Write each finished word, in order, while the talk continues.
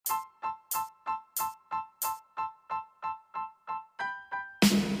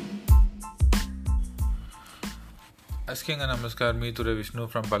Asking a namaskar, me to Vishnu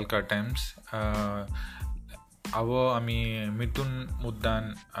from Balka Times. Mithuun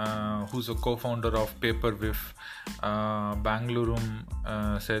Muddan, who's a co-founder of Paperwiff, Bangalore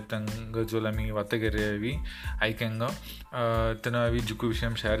सेतंग जो लमी वाते कर रहे हैं अभी आइकेंगा तना अभी जुकू विषय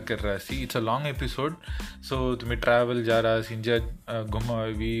हम शेयर कर रहा see it's a long episode so तुम्हें ट्रैवल जा रहा सिंजा घुमा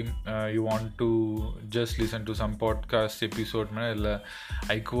अभी you want to just listen to some podcast episode में ल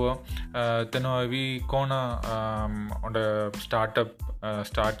आइको तना अभी कौन स्टार्टअप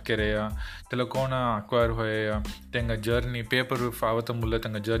स्टार्ट करेया तेला कौन अक्वायर होया तेंगा जर्नी पेपरविफ आवत मुल्ला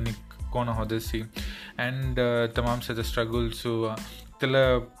तेंगा जर्नी कौन होदेसी एंड तमाम से स्ट्रगल्स तेला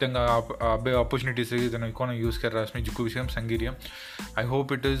तेंगा अबे अपॉर्चुनिटीज से तेना कौन यूज़ कर रहा है इसमें जुकू विषय संगीरिया I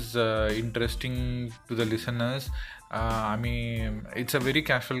hope it is interesting to the listeners I mean, it's a very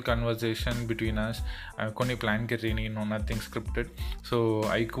casual conversation between us. Koni plan कर रही नहीं, no nothing scripted. So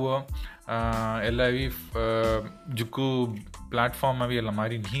आइकुआ ಎಲ್ಲ ಅವಿ ಜುಕ್ಕು ಪ್ಲಾಟ್ಫಾರ್ಮ್ ಅವಿ ಎಲ್ಲ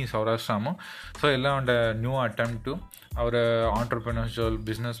ಮಾರಿ ನೀ ಸೌರಾಷ್ಟ್ರಾಮು ಸೊ ಎಲ್ಲ ಒಂದು ನ್ಯೂ ಅಟೆಂಪ್ಟ್ ಟು ಅವರ ಆಂಟ್ರಪ್ರಿನರ್ಸ್ जो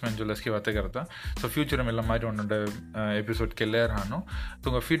बिजनेसमैन जो लस्की बातें करता सो फ्यूचर में मारी ಒಂದು एपिसोड के लेर हानो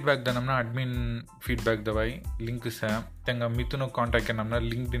तुंगा फीडबैक द नमना एडमिन फीडबैक दवाई लिंक से तेंगा मिथुन कांटेक्ट के नमना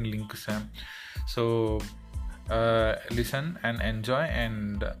लिंक्डइन लिंक से so listen and enjoy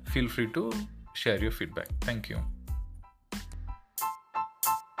and feel free to share your feedback. Thank you.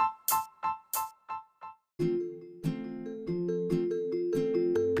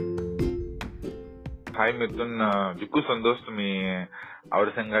 हाय मिथुन जिक्कू संतोष तुम्ही आवड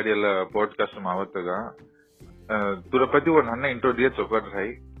संगाडियल पॉडकास्ट मावतगा तुरपति वो नन्ना इंट्रो दिया चोकर भाई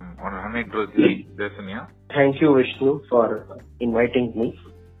और नन्ना इंट्रो दिया Thank you Vishnu for inviting me.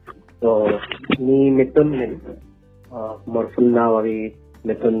 So me Mithuun more full now अभी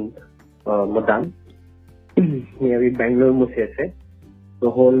Mithuun Muddan me अभी Bangalore मुझे से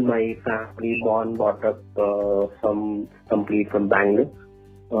the whole my family born brought up some complete from Bangalore.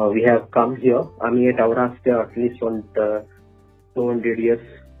 We have come here. I mean, at our stay at least on 200 years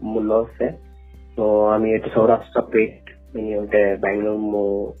mulla se. So I mean, it's Saurashtra Pet, many of the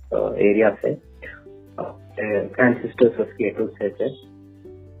Bangalore area se. Ancestors of Ketu se.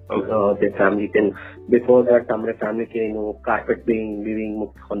 The family can before that, हमारे family के carpet weaving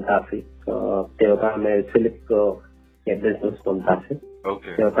मुक्त होता से. तेरा हमें silk के business होता से.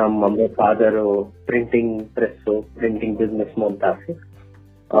 Okay. तेरा हमारे father printing press printing business होता से.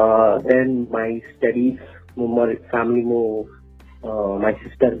 Then my studies, my family, my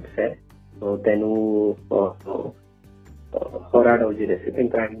sister said, so then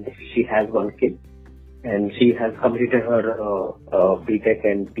and she has one kid, and she has completed her BTech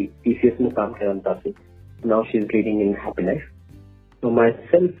and PCS में काम करता थी. Now she's leading in happy life. So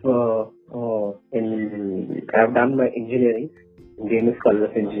myself, I've done my engineering, Indian College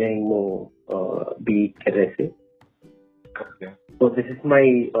of Engineering B कर रहे थे. Okay. So this is my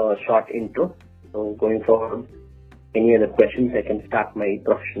short intro. So going forward, any other questions, I can start my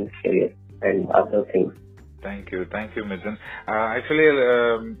professional career and other things. Thank you Mithuun. Actually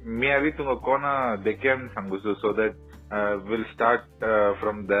me अभी तुमको कौन देखें संगुसु so that we'll start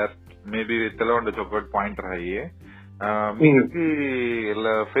from there. Maybe तेला उन्हें चौकट point रहा है. मी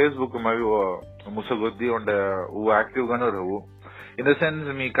ला Facebook में भी वो मुझसे उन्हें वो active गन रहो. In the sense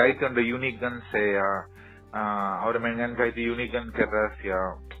मी काई तो unique गन से या और मैंने कहा थी यूनिक गन कर रहा था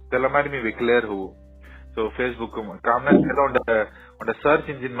तेला मारी में विक्लेयर हो तो फेसबुक को काम ना तेला उन्हें सर्च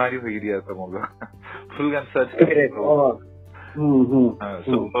इंजन मारी हुई दिया था मोगा फुल गन सर्च करते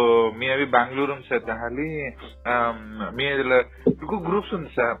so मैं अभी बेंगलुरु में था हाली मैं इधर कुछ ग्रुप्स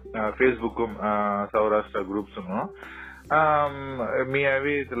उनसे फेसबुक को सौराष्ट्र ग्रुप्स उन्हों मैं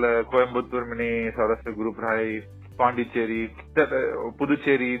अभी इधर कोयम्बतूर में सौराष्ट्र ग्रुप रहा है पांडिचेरी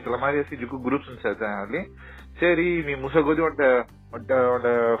पुदुचेरी तलमारी ऐसी जो ग्रुप्स उनसे था हाली सेरी मी मुझे कोई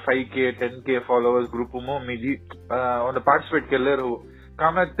उन्हें 5K 10K followers group में मिजी उन्हें participate कर ले रहो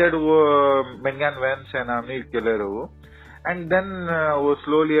काम ना तेड़ वो मेंगान वैन से नामी कर ले रहो and then वो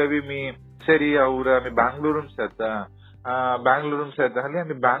slowly अभी मी सेरी आऊरा मी बेंगलुरु में था हाली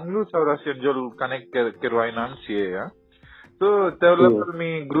मी बेंगलुरु सौराष्ट्र जो connect करवाई नाम चाहिए या तो developer मी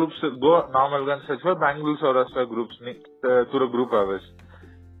groups go normal गन सच पर बेंगलुरु सौराष्ट्र groups ने तुरा group आवेश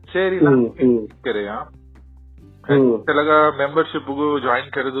सेरी ना करे या तेलगा membership को join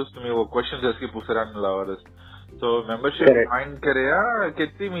करे दोस्त तुम्हें वो questions जैसे पूछरान लावारस so membership join करे या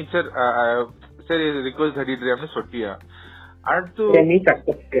कितनी मीटर सेरी request धड़ी ड्राम ने सोटिया आज तो नहीं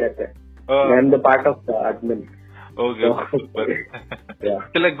सकते रहते I'm the part of the admin. Okay, super.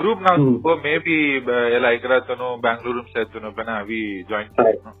 चला group ना वो maybe ये इकरा तो नो बेंगलुरु में तो नो बना अभी join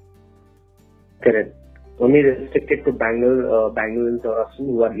किया correct. Only restricted to Bangalore and Saurashtra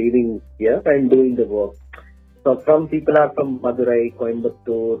who are living here and doing the work. So some people are from Madurai,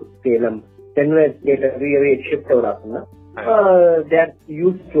 Coimbatore, Salem. Then later we shift over. They are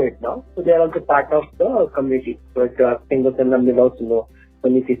used to it now. So they are also part of the community. So things will also know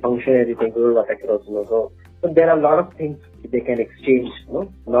when you see function, everything will also know. So there are a lot of things they can exchange,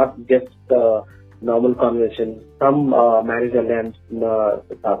 not just normal conversation. Some marriage alliance,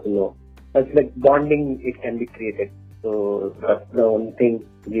 that's like bonding. It can be created. So that's the only thing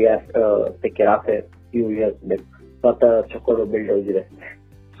we have to take care of a few years back. So the Chokoro build is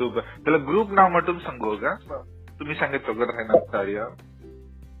super. The group now matum sangoga. तुम्ही सांगत वगैरे ना कार्य.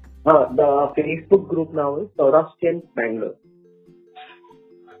 The Facebook group now is Saurashtrians Bangalore.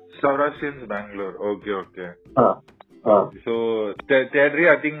 Saurashtrians Bangalore. Okay. So Tedri,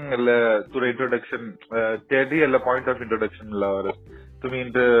 I think to introduction, Tedri a point of introduction la.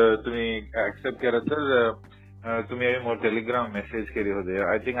 तुम्ही accept करा तर तुम्ही अभी more Telegram message केली होते.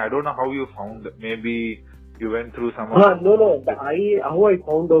 I think I don't know how you found. Maybe you went through some. No. How I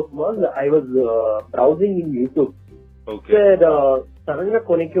found out was I was browsing in YouTube. Okay. So sudden గా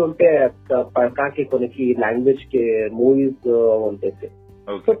కొనికి ఉంటే పడకాకి కొనికి language के movies ఉంటే थे.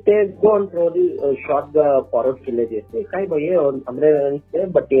 Okay. So they go on through the short the forward किले जैसे कई भैया और हमरे से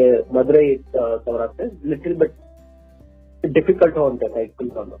but Madurai Saurashtra little bit difficult होता है इसको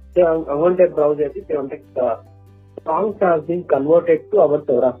करना. So I wanted browser थी. So wanted songs have been converted to our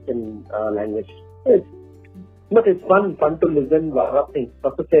Saurashtrian language. But it's fun to listen lot of things.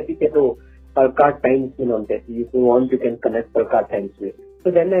 First से तो Palkat Times में होते हैं. If you want, you can connect Palkat Times में.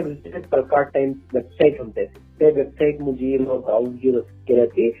 So then I visited Palkat Times website होते हैं. ते website मुझे लोग browse के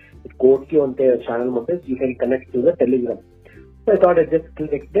रहती है. Code की होते हैं channel होते हैं. You can connect to the Telegram. So I thought I just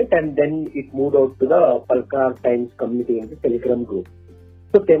clicked it and then it moved out to the Palkat Times community in the Telegram group.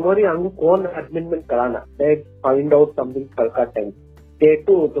 So तेमोरी आंगू कौन admin में कराना? They find out something Palkat Times. They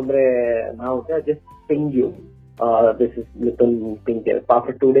too तुम्हारे ना होता है just ping you. This is Mithuun thing there.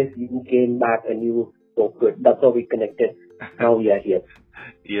 After 2 days, you came back and you spoke good. That's how we connected. Now we are here.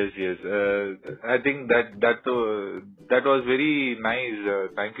 Yes. I think that was very nice.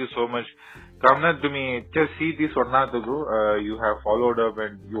 Thank you so much. Kamna, to me, just see this one now, you have followed up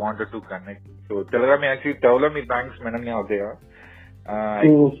and you wanted to connect. So, Telegram actually tell me thanks, manam out there.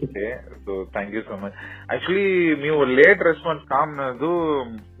 So thank you so much. Actually, me late response काम ना दो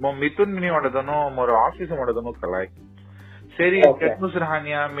मिथुन mini वाला दोनों मोर office वाला दोनों कलाई. Seri technos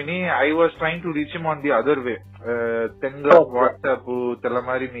रहनिया मिनी I was trying to reach him on the other way. तेंगा WhatsApp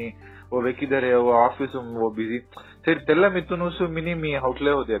तेलामारी मी वो वेकी धरे वो office वो busy. सर तेला मिथुन उसु मिनी मी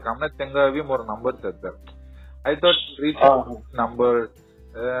outlet हो दिया काम ना तेंगा अभी मोर number चलता. I thought reach number.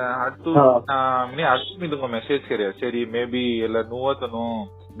 मैं आज भी तुमको मैसेज करे सरी मे बी एला नुवा तो no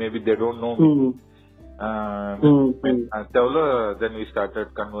maybe they don't know चलो then we started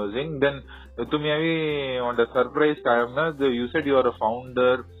conversing. Then तुम अभी on the surprise time ना you said you are a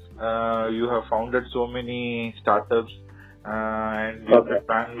founder, you have founded so many startups and you are in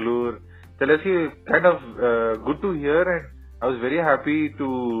Bangalore. Tell us, kind of good to hear, and I was very happy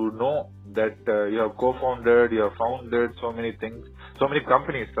to know that you have co-founded, you have founded so many things, so many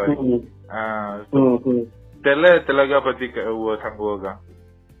companies. Sorry. Telaga pati wo sangoga.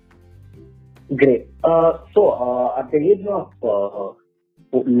 Great. So at the age of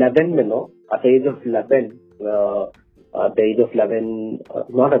 11, at the age of 11,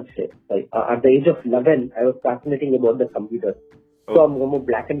 not at the age of 11, I was fascinating about the computer. So I'm going to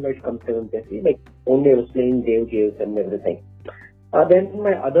black and white computer, like only I was playing games and everything. Then in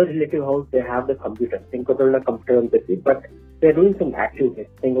my other relative house, they have the computer. Think of the computer, but they're doing some activities.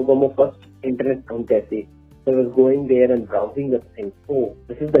 Think of my first internet computer. So I was going there and browsing the thing. Oh,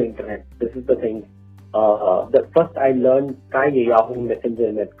 this is the internet. This is the thing. The first I learned Yahoo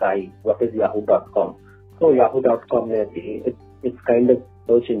Messenger net what is Yahoo.com. So Yahoo.com it's kind of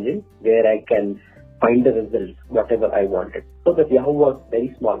search engine where I can find the results, whatever I wanted. So that Yahoo was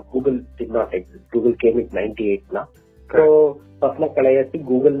very small. Google did not exist. Google came in 98 now. So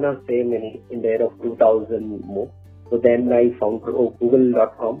Google na same in the year of 2000 more. So then I found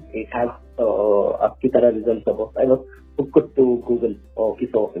Google.com. It has आपकी तरह results about. I was hooked to Google or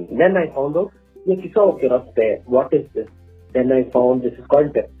Kiso. Then I found out what is this? Then I found this is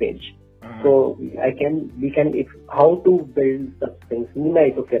called web page. So we can how to build such things. Then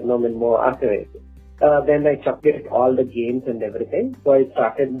I chucked it all the games and everything. So I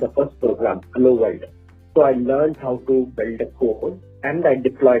started the first program, Hello World. So I learned how to build a code and I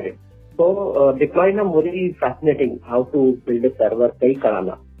deployed it. So deploy na very fascinating how to build a server kai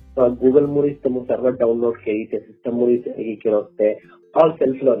karana. So Google muri server download kari system muri all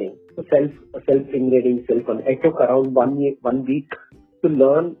self-learning. So self-ingrading, self-learning. I took around 1 week to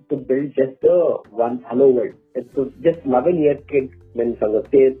learn to build just one Hello World. It's just 11 years kid when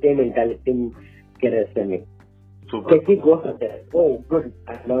same mentality me. Super. He goes there. Oh, good.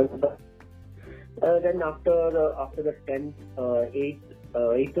 I learned that. Then after the 10th,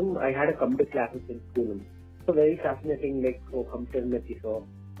 8th, I had a computer classes in school. So very fascinating, like computer में so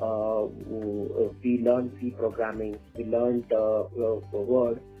we learned C programming, we learned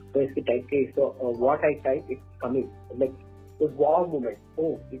Word. So इसकी type के so what I type it's coming like the wow moment.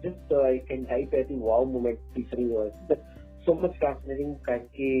 Oh, it just I can type as wow moment featuring words. But so much fascinating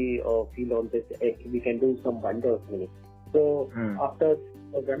करके feel on this. We can do some wonders. So after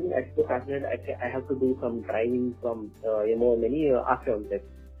programming, I was fascinated. I have to do some driving from many after on this.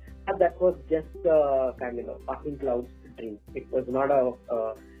 And that was just kind of passing clouds dream. It was not a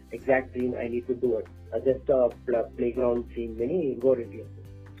exact dream. I need to do it. Just a playground dream. Many go review.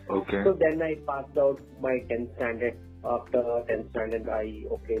 Okay. So then I passed out my 10th standard. After 10th standard,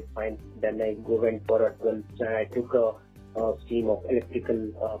 okay fine. Then I went for a 12th standard. I took a stream of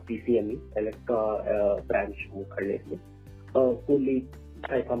electrical PCME, branch. Fully,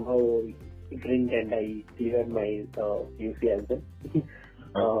 I somehow grinned and I cleared my UC as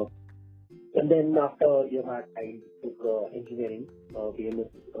well. And then after that, I took engineering, BMS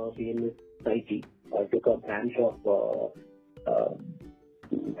IT. I took a branch of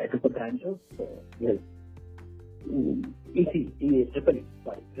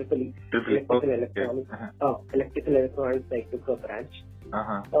Triple E. Electrical electronics. Electrical electronics. I took a branch.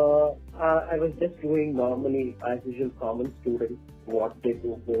 I was just doing normally as usual common student what they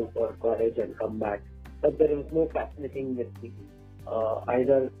do, go for college and come back. But there was no fascinating with me.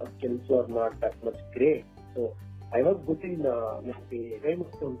 Either skills were not that much great. So I was good in very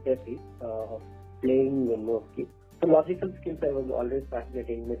much playing mostly. So logical skills I was always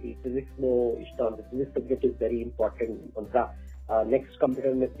fascinating. Maybe physics no ishta. The physics subject is very important. Next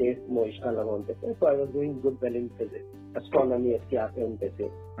computer में तेज मो ishta लगा So I was doing good well in physics. Astronomy अच्छी आते हैं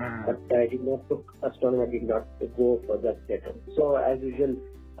but I did not took astronomy. I did not go for that later. So as usual,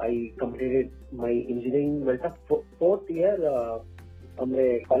 I completed my engineering. Well, fourth year,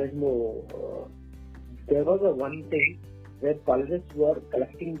 college there was a one thing where colleges were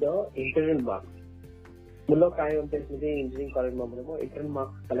collecting the internal marks. Engineering college internal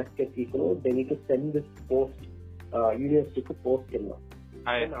marks collect they need to send this post university to post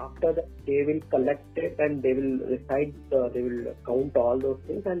and after that they will collect it and they will recite they will count all those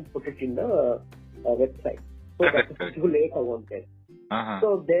things and put it in the website. So that is too late one there.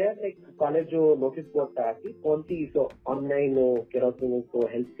 So there like college notice board so online kerosene so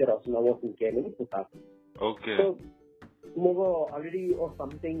healthcare okay. So already or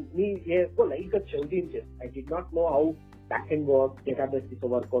something like a children I did not know how backend works, database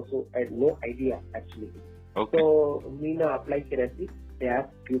work also. I had no idea actually. Okay. So Meena applied Kerasi. They ask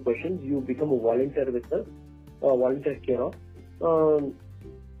few questions. You become a volunteer with us. Volunteer care of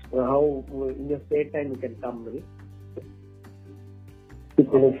how in your spare time you can come.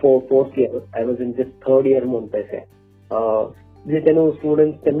 For fourth year, I was in this third year month.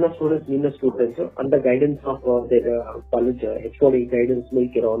 Students, under guidance of their college H1E guidance,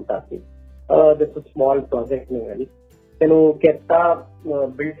 that's a small project. Build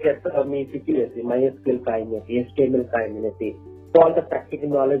MySQL HTML. So all the practical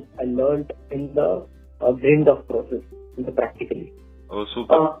knowledge I learned in the grind of process, in the practically. Oh,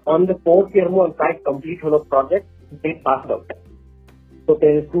 super. On the fourth year, I tried complete the project. They passed out. So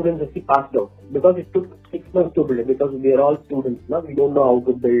the students actually passed out because it took 6 months to build it because we are all students now. We don't know how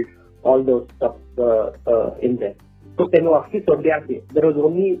to build all those stuff in there. So there was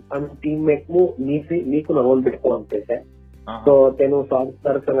only a teammate who needs to bit on this. So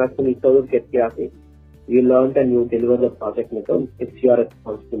you learned and you deliver the project. It's your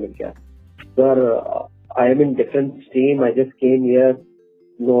responsibility. Sir, I am in different stream. I just came here.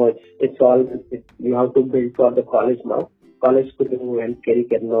 No, it's all you have to build for the college now. College could do and carry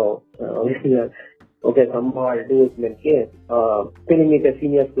no. Okay, somehow I'll do it. Filmmaker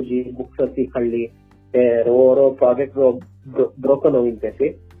seniors could be books or see or project broken in the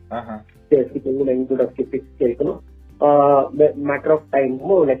matter of time,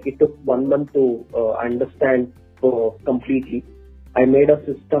 like it took 1 month to understand completely. I made a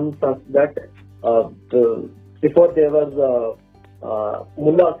system such that before there was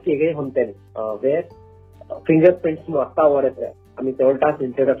where fingerprints I mean, the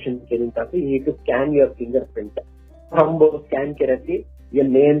introduction you need to scan your fingerprint. Scan your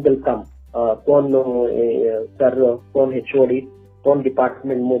name will come. Sir, HOD,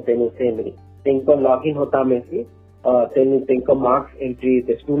 department, login hota mein se marks entry,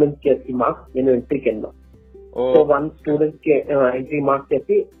 the students get marks entry. So one student entry marks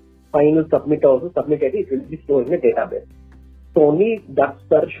final submit also submitted, it will be stored in a database. So only that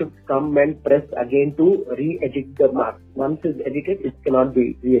sir should come and press again to re-edit the marks. Once it's edited, it cannot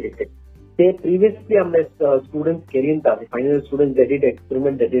be re-edited. Say previously students carrying the final students they did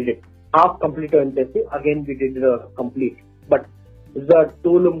experiment, they did it half complete and again we did complete. But the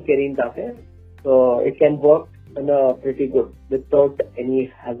tool carrying that, so it can work pretty good without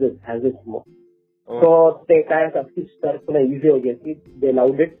any hazards more. So they kind of easy they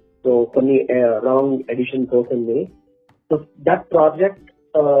allowed it. So for me wrong addition person me. So that project,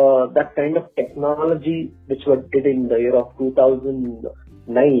 that kind of technology which was did in the year of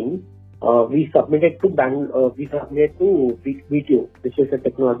 2009, we submitted to VTU, which is a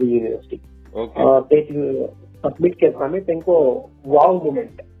technology university. They submit के समय तेंको wow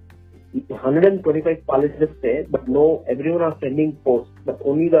moment. 125 colleges there, but no, everyone are sending posts, but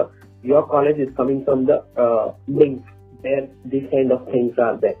only your college is coming from the link where these kind of things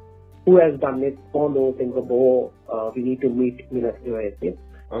are there. Who has done it? Oh no, we need to meet okay.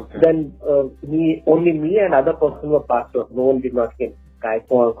 Then only me and other person were passed out. No one did not get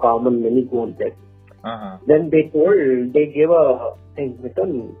for common many goals there. Then they gave a thing,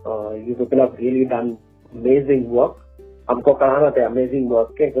 Mithuun, you people have really done amazing work. हमको कराना था amazing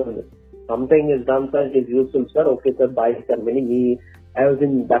work. Something is done, sir. It is useful, sir. Okay, sir. Bye, sir. Many I was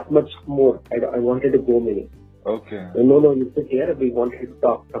in that much more. I wanted to go many. Okay. No, you sit here. We wanted to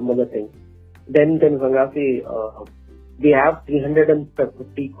talk some other thing. Then Sangasi, we have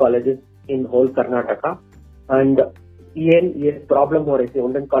 350 colleges in whole Karnataka, and ये problem हो रही थी.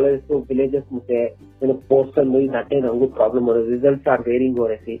 Indian colleges to villages में postal में that is a problem हो रही. Results are varying हो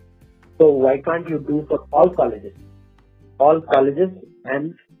रही थी. So why can't you do for all colleges? All colleges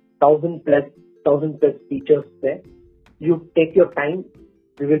and 1,000 plus teachers there. You take your time.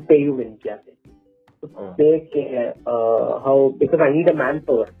 We will pay you when you how, because I need a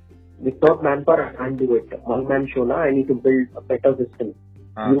manpower. Without manpower, I can't do it. One man show na, I need to build a better system.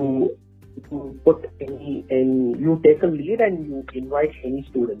 You put you take a lead and you invite any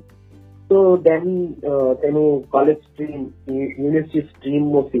student. So then, college stream, university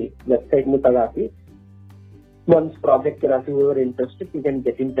stream website once project we were interested, you can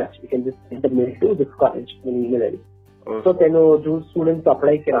get in touch. You can just send a mail to this college in email ID. So then, those students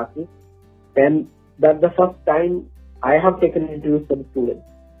apply kirasi. Then that's the first time I have taken interviews for the students.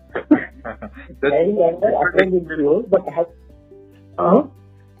 I never attended interviews, but I have.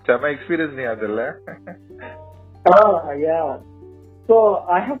 Some experience nahi adalla. Yeah. So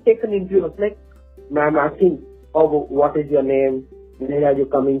I have taken interviews like, I'm asking, what is your name? Where are you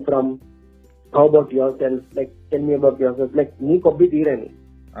coming from? How about yourself? Like, tell me about yourself. Like, me kobhi di rahe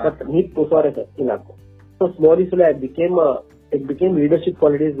but me posare sir inako. So slowly it became leadership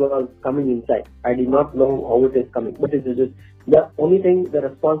qualities were coming inside. I did not know how it is coming, but it is just the only thing, the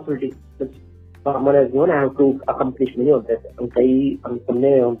responsibility which someone has known, I have to accomplish many of that.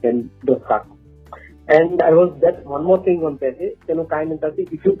 And I was that one more thing on that.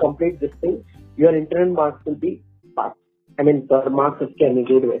 If you complete this thing, your internal marks will be passed. I mean, the marks can be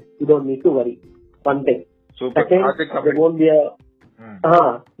good way. You don't need to worry. One thing. Second, there won't be a.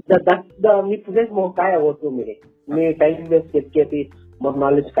 That's the me process more kaya hotu mere. Me time waste कितने more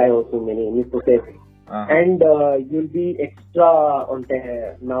knowledge kaya hotu mere me process. And you'll be extra on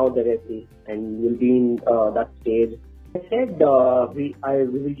now the rest, and you'll be in that stage. I said I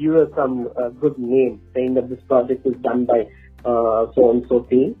will give you some good name, saying that this project is done by so and so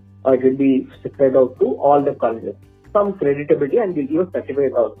team. It will be spread out to all the colleges. Some creditability, and we'll give a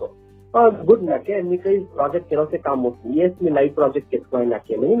certificate also. Good na and me project se kaam ho. Yes, me live project explain na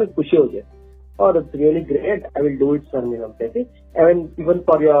me खुशी हो जाए. Or it's really great. I will do it, sir. And even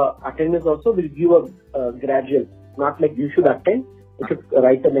for your attendance also, we'll give a gradual. Not like you should attend. You should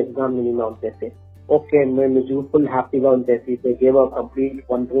write an exam minimum. Okay, I'm full happy on this. They gave a complete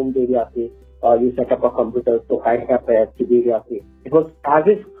one room area. You set up a computer, so I have a area. It was as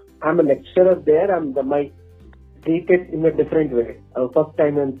if I'm a lecturer there and my treated in a different way. First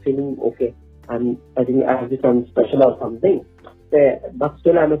time I'm feeling okay. I think as if I'm special or something. But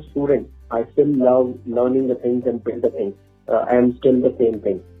still I'm a student. I still love learning the things and build the things. I am still the same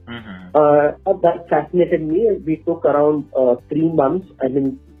thing. That fascinated me. We took around 3 months.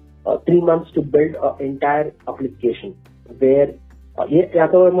 3 months to build an entire application where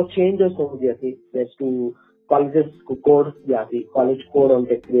changes हो गया थी. There's to colleges code college code on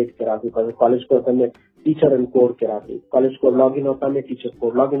create करा थी. because college code में teacher and code करा थी. college code login होता में teacher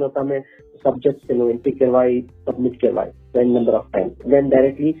code login होता में subjects के लोग entry करवाई submit करवाई n number of times. Then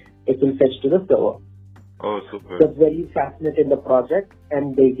directly it will fetch to the server. Oh, super. So very fascinated in the project,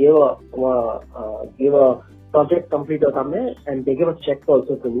 and they gave a project complete hota mein, and they gave a check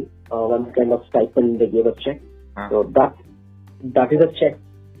also to me, one kind of stipend. They gave a check. So that is a check,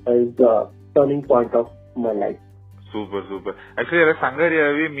 is the turning point of my life. Super. Actually,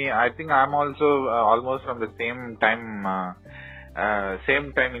 Sangari, I think I'm also almost from the same time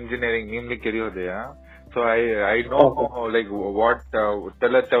engineering, namely career there. So I know like what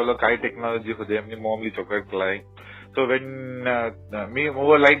tell kai technology ho them ni momly chocolate like. So when me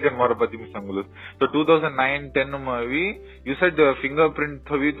over like them more pati misangulu. So 2009-10 movie, you said the fingerprint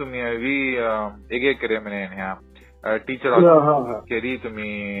thovi to me we ege kare mane ya teacher kari to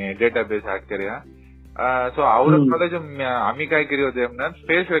me database hack kare. So our college ami kai kari hote amna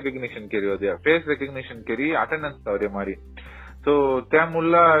face recognition kari hote. Face recognition kari attendance tawre mari. So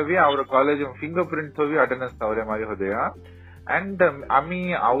त्यामुळं we our college fingerprint thovi attendance tawre mari hote ya. And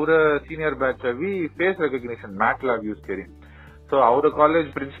ami our senior batch we face recognition MATLAB use kari. So our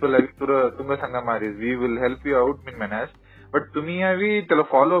college principal avi tunga sanga maris we will help you out min manas, but tumi avi telo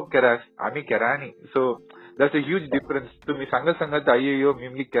follow up keras ami kerani. So that's a huge difference. Tumi sanga ayyo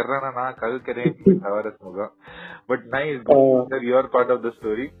mimli kerrana na kal kare avaras muga, but nice that you are part of the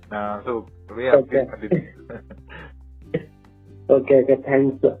story. So we are okay,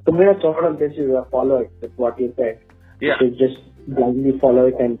 thanks. Tumhara thought on this is a follow it. That's what you said. Yeah. You just blindly follow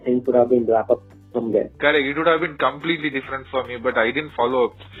it and things would have been wrapped up from there. Correct. It would have been completely different for me, but I didn't follow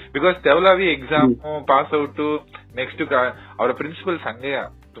up because Tevlavi exam pass out to next to our principal Sangaya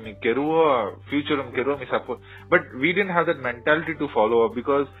to me keruva future keruva me support, but we didn't have that mentality to follow up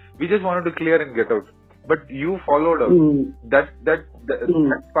because we just wanted to clear and get out. But you followed up that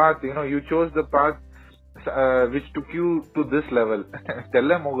path. You know, you chose the path which took you to this level. Tell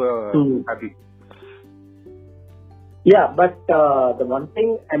them happy. Yeah, but the one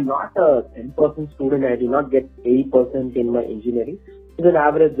thing, I'm not a 10% student. I did not get 80% in my engineering. It's an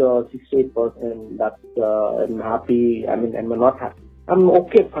average 68%. That's I'm happy. I mean, I'm not happy. I'm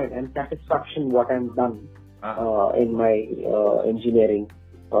okay, fine. I'm satisfaction what I'm done in my engineering.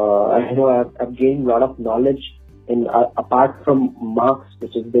 I know I've gained a lot of knowledge in apart from marks,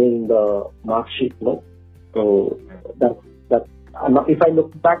 which is there in the mark sheet. No, so that if I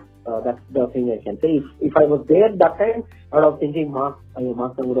look back. That's the thing I can say. If I was there that time, I was thinking marks and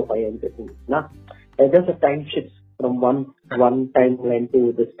everything. Nah, just a time shifts from one timeline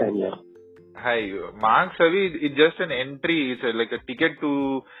to this timeline. Hi, marks it's just an entry. It's like a ticket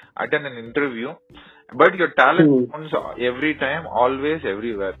to attend an interview. But your talent comes every time, always,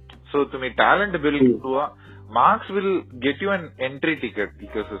 everywhere. So to me, talent will marks will get you an entry ticket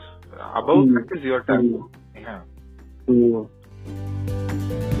because about that is your talent. Yeah.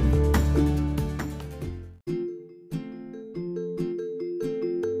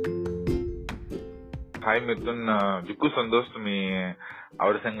 हाय मिथुन जिक्कू संतोष तुम्ही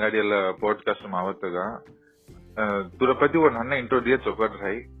आवड संगाडीला podcast मावतगा तुरपति वन हन्ना intro दिया चोकर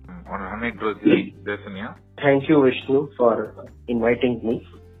भाई और हन्ना इंट्रो दिया देसनिया. Thank you Vishnu for inviting me.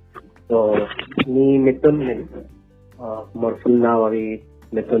 So me Mithuun more full now अभी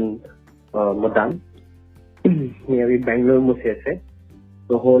Mithuun Muddan. मैं अभी Bangalore में से.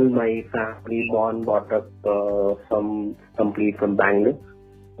 The whole my family born brought up complete from Bangalore.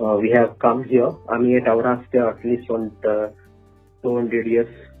 We have come here. I'm at Aurasta at least on 200 years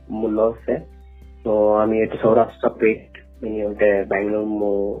mullo se. So I'm at Aurasta Pet, many of the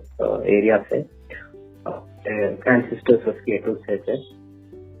Bangalore area se. Ancestors of K2 se.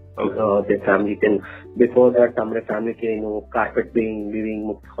 The family can before that हमारे family के carpet weaving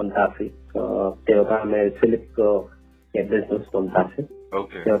मुक्त होता थी. तेरा मैं Philip के business होता थी.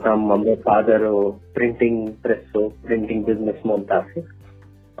 Okay. तेरा हमारे father printing press printing business होता थी.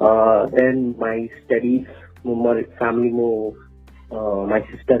 Then my studies, my family, my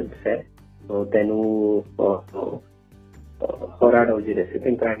sister said, so then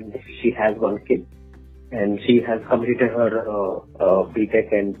she has one kid and she has completed her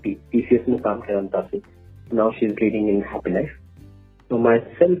BTech and TCS now she's leading in happy life. So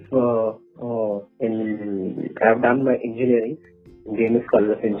myself, I've done my engineering, James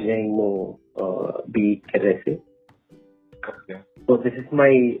College of Engineering, B. Okay. So this is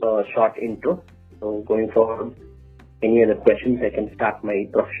my short intro. So going forward, any other questions, I can start my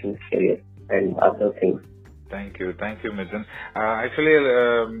professional career and other things. Thank you, Mithuun. Actually,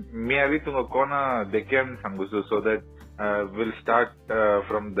 me avi tunga kona dekyan sangusu so that we'll start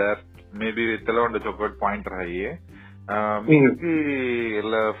from there. Maybe tell on the chocolate point rahiye. Me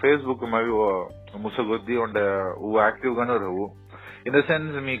Facebook mavi musagodi on the active gun or in the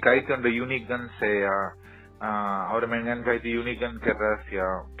sense me kite on the unique gun say और मैं gun कही थी unique gun कर रहा था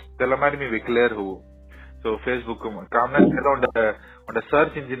तेला मारी में विक्लेयर हूँ So Facebook kamna on the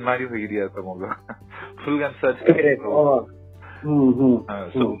search engine mari hoiriya tamoga full gun search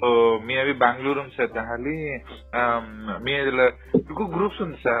so me avi Bangalore seta hali me idla groups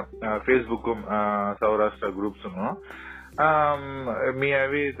un sa Facebook Saurashtra groups no me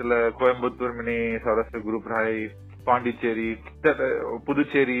avi idla Coimbatore mini Saurashtra group rai Pondicherry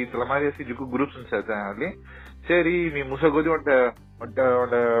Puducherry idla mari asi groups un seta hali seri me musagodi on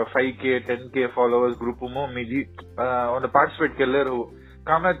the 5k 10k followers group mo me on the participate kelleru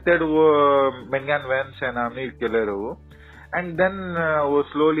kamnated mengan vans and amni kelleru and then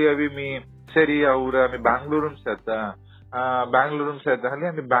slowly avi me seri avura me Bangalore seta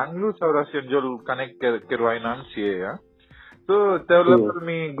hali me Bangalore Saurashtra jol connect kerwainan siya so develop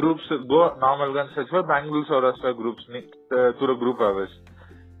me groups go normal gun search for Bangalore Saurashtra groups ni through group avas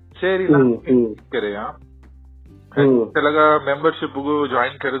seri na kereya तेलगा membership को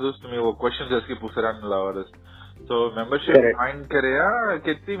join करे दोस्त तुम्हें वो question जैसे पूछरान लावरस तो membership join करे या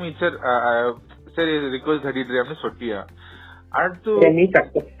कितनी मीटर सर ये रिक्वेस्ट घटी ड्री हमने सोटिया आज तो नहीं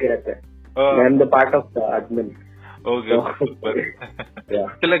सक्सेस करते I am the part of the admin. Okay, super.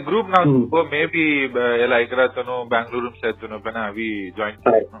 चला ग्रुप ना वो मैं भी ये लाइक रहा तो नो Bangalore से तो नो बना अभी ज्वाइन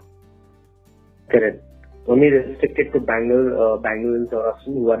किया Correct. Only restricted to Bangalore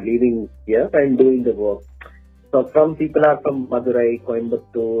who are living here and doing the work. So some people are from Madurai,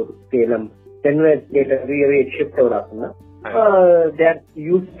 Coimbatore, Salem. Then later we shift over they are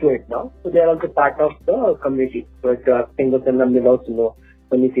used to it now. So they are also part of the community. So if you are single, then they also know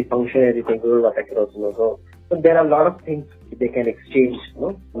when you see function, everything, so there are a lot of things they can exchange,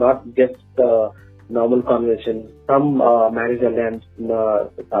 not just normal conversation. Some marriage alliance,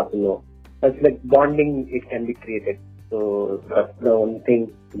 it's like bonding, it can be created. So that's the only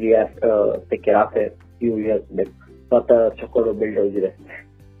thing we have to take care of it. Few years back, but chocolate build होगी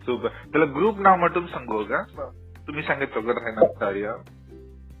super चलो group नाम मटुम संगोगा तुम्ही संगत चौकर है ना सारिया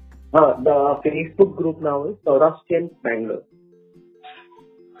the Facebook group now is Saurashtrians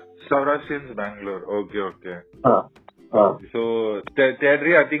Bangalore okay so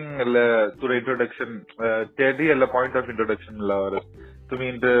Tedri I think to introduction Tedri a point of introduction लावर तुम्ही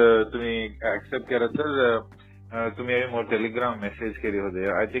accept किया रहता तुम्हें अभी more Telegram message के लिए होते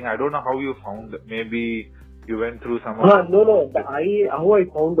हैं. I think I don't know how you found. Maybe you went through some. No. How I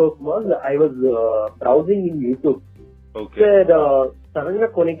found out was I was browsing in YouTube. Okay. So suddenly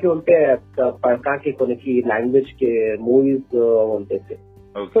कोने की उनके प्रकार के कोने की language के movies होते थे.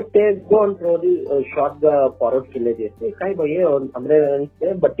 Okay. So they go on through the short the forward के लिए जैसे कहीं भाई और हमरे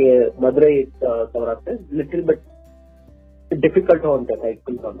से but ये Madurai Saurashtra little bit difficult होता है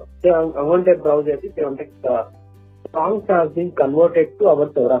बिल्कुल. So I wanted browser they wanted songs have been converted to our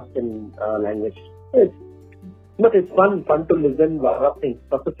Saurashtrian language. But it's fun to listen a lot of things.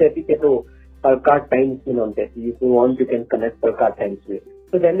 First से तो Palkar Times में होते हैं. If you want you can connect Palkar Times में.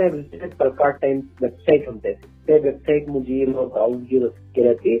 So then I visited Palkar Times website होते हैं. ते website मुझे लोग browse के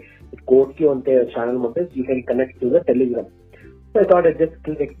रहती कोड की होते हैं channel होते हैं. You can connect to the Telegram. So I thought I just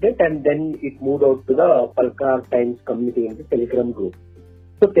clicked it and then it moved out to the Palkar Times community in the Telegram group.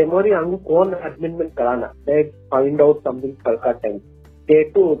 So Temori angu कौन admin में कराना? They find out something Palkar Times. They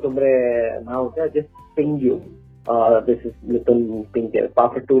too तुम्हारे ना होता है just ping you. This is Mithuun ping there.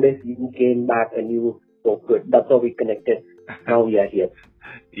 After 2 days you came back and you spoke good. That's how we connected. Now we are here.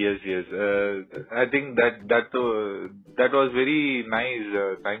 Yes. I think that was very nice.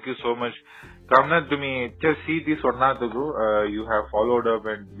 Thank you so much. Kamna, तुम्ही just see this or not, you have followed up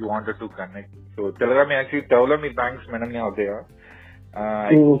and you wanted to connect. So Telegram me actually tell me thanks मैंने नहीं होते यार.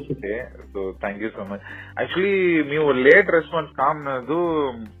 So thank you so much. Actually me वो late response काम ना दो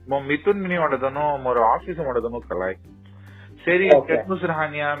मो मिथुन मिनी वाला दोनों मोर office वाला दोनों कलाई. Seri Ketmus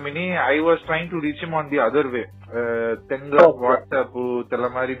Rahania mini I was trying to reach him on the other way. Tenga WhatsApp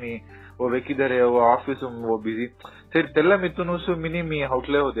telamari me वो वेकिधर है वो ऑफिस में वो बिजी फिर तेला मिथुन उसु मिनी मी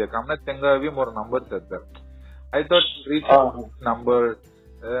हाउटले होते हैं कामना तेंगा अभी मोर नंबर चलता I thought reach number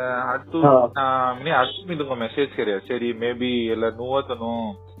हटू mini हटू मी तुमको मैसेज करे सरी maybe ये ला नुआ तो no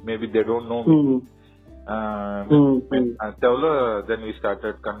maybe they don't know me then we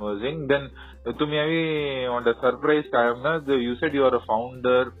started conversing then तुम्ही अभी on the surprise time ना you said you are a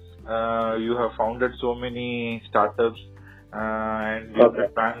founder you have founded so many startups and you are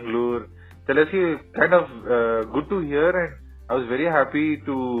in Bangalore. So let's see, kind of good to hear, and I was very happy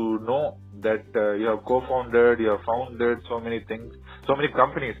to know that you have co-founded, you have founded so many things, so many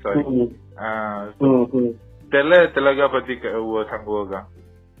companies. Sorry. Telaga pati wo sangoga.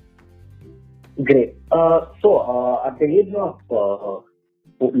 Great. So at the age of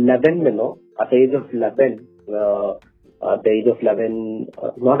 11, at the age of 11, at the age of 11,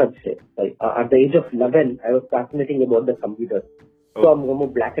 not at the age of 11, I was fascinating about the computers. So I'm going to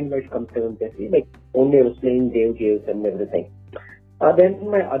black and white computer, like only I was playing games and everything. Then in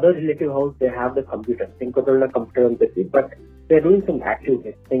my other relative house, they have the computer. Think of the computer, but they're doing some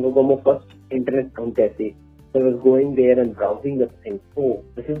activities. Think of my first internet account. So I was going there and browsing the thing. Oh,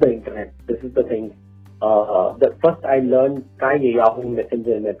 this is the internet. This is the thing. The first I learned Yahoo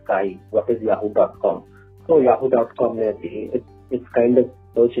Messenger net what is yahoo.com. So yahoo.com it's kind of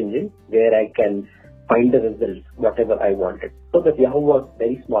search engine where I can find the results, whatever I wanted. So that Yahoo was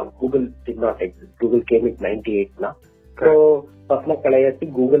very small. Google did not exist. Google came in 98 now. So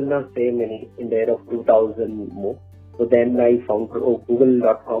Google na same in the year of 2000 more. So then I found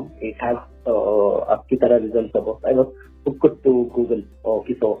Google.com. It has आपकी तरह results about. I was hooked to Google or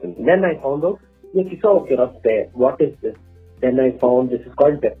Kiso. Then I found out Kiso there. What is this? Then I found this is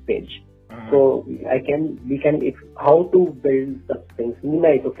called web page. So we can how to build such things. Then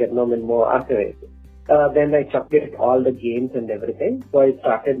I checked it all the games and everything. So I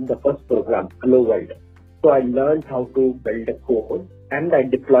started the first program, Hello World. So I learned how to build a code and I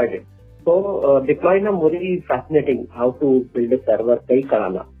deployed it. So deploying is very fascinating. How to build a server, kay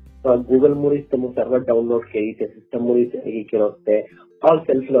karana. So Google Muris server download kay system Muris all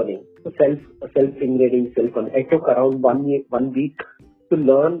self-learning. So self-ingrading, self-learning. I took around 1 week to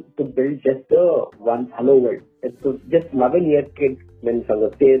learn to build just one Hello World. It's just 11-year kid when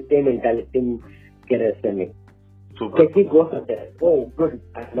same mentality can Super. Go for that. Oh, good.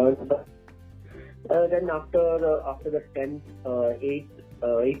 I learned that. Then after the 10th, 8th,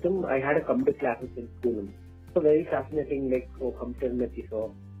 I had a computer classes in school. So very fascinating, like computer में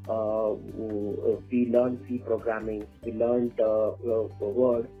so we learned C programming, we learned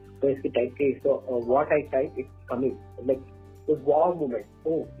Word. So इसके type के so what I type it's coming like the wow moment.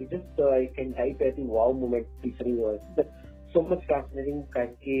 Oh, it just I can type as in wow moment featuring words. So much fascinating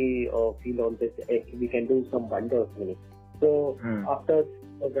feel on this. We can do some wonders. So after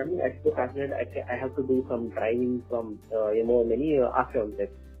programming, I was fascinated. I have to do some driving from many after this.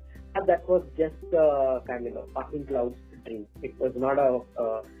 And that was just kind of passing clouds dream. It was not a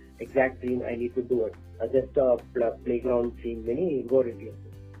exact dream. I need to do it. Just a playground dream. Many go reviews.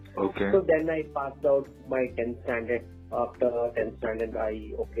 Okay. So then I passed out my 10th standard. After 10th standard,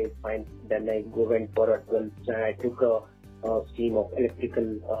 fine. Then I went for a 12th standard. I took a stream of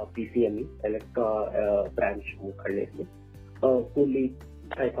electrical PCME, branch. Fully,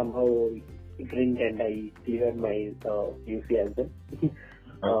 I somehow grinned and I cleared my UC as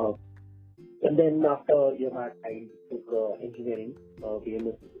well. And then after that, I took engineering,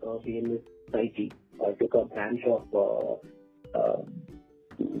 BMS IT. I took a branch of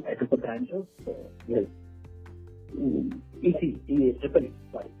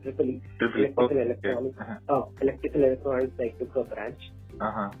Triple E. Electrical electronics, I took a branch.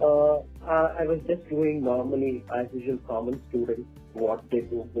 I was just doing normally as usual common students, what they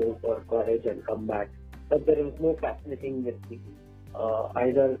do, go for college and come back. But there was no fascinating with me.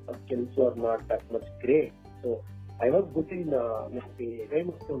 Either skills were not that much great. So I was good in very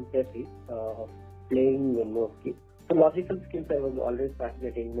much playing mostly. So logical skills I was always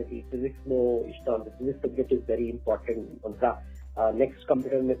fascinating. Physics no ishta. The physics subject is very important. Next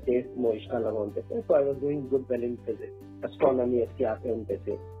computer में test mo ishta lagante. So I was doing good well in physics. Astronomy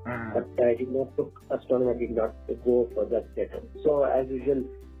but I did not took astronomy. I did not go for that set. So as usual,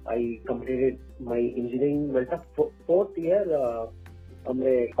 I completed my engineering. Well, fourth year,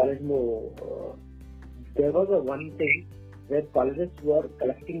 college there was one thing where colleges were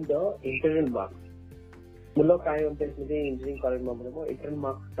collecting the internal marks. Engineering college internal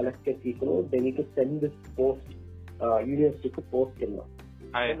marks collected people, they need to send this post university to post in.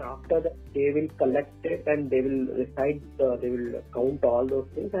 And after that, they will collect it and they will recite, they will count all those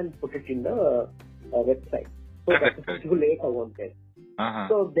things and put it in the website. So that is too late.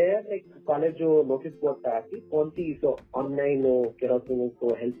 So there, like college notice board so online kerosene, so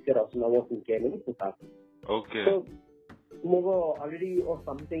healthcare also Okay. So already or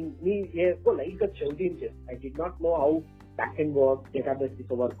something. I did not know how backend works, database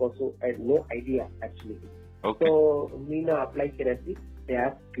work also. I had no idea actually. Okay. So Meena applied Kerasi. They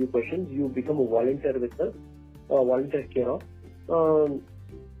ask few questions. You become a volunteer with us. Volunteer care of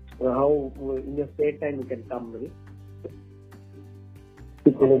how in your spare time you can come.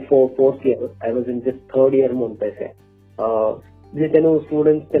 For fourth year, I was in this third year month.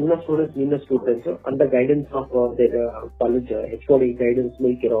 Students, 10 students, Meena students, under guidance of their college, H1E guidance,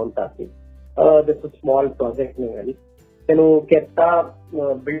 there's a small project. Build MySQL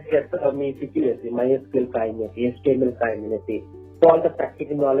HTML. So all the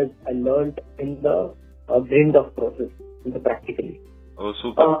practical knowledge I learned in the grind of process. practically. Oh,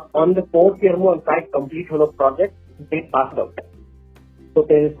 super. On the fourth year, on site complete whole project, they passed out. So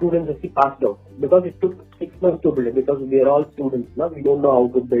the students actually passed out because it took 6 months to build it, because we are all students now. We don't know how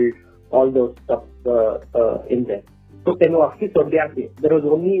to build all those stuff in there. So then there was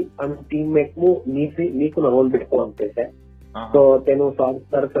only one teammate who needs to hold it on. So then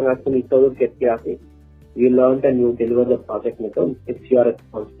you learned and you deliver the project. It's your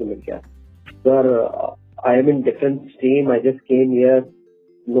responsibility. Sir, I am in different stream. I just came here.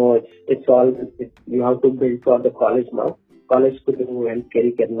 No, it's all you have to build for the college now. College could do and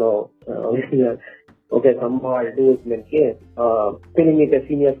carry no. Okay, somehow I'll do it. Filling it a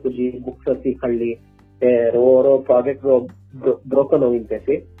senior kuji books are see ro project ro broken in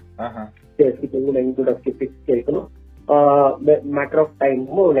pese. Matter of time,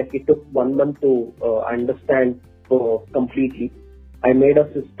 like it took 1 month to understand completely. I made a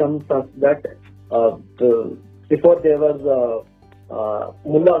system such that before there was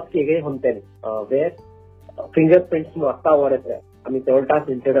where fingerprints I mean, the task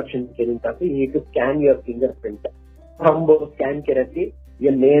introduction you need to scan your fingerprint. From scan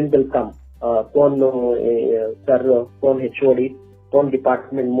your name will come. Sir, HOD,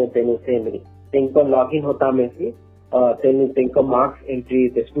 department mo same. Think of login hota mein se, think of marks entry,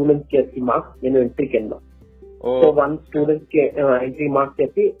 the students ke marks entry kenna. So one student ke entry marks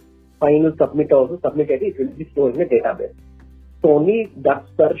ke final submit also submitted, it will be stored in a database. So only that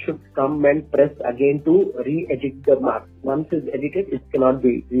sir should come and press again to re-edit the marks. Once it's edited, it cannot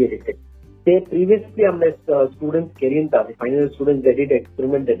be re-edited. Say previously students carrying the final students they did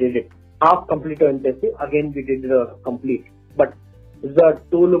experiment, they did it. Half complete again we did complete. But the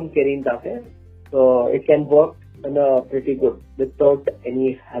tool carrying the so it can work pretty good without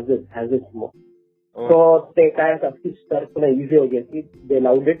any hazards more. So they kind of easy they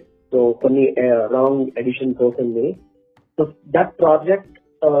allowed it. So funny wrong addition person me. So that project,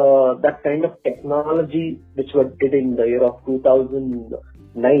 that kind of technology which was did in the year of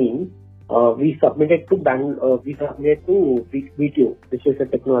 2009, we submitted to VTU, which is a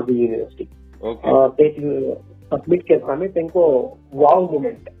technology university. Okay. Submit wow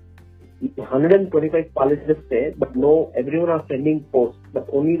moment. 125 colleges there, but no, everyone are sending posts, but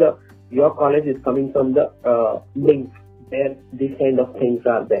only your college is coming from the link where these kind of things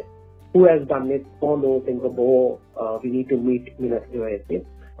are there. Who has done it? We need to meet Okay.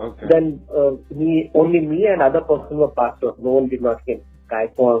 Then only me and other person were passed out. No one did not get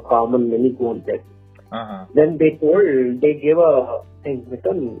for common many goals there. Then they gave a thing,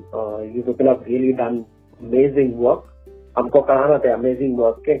 Mithuun, you people have really done amazing work. Amazing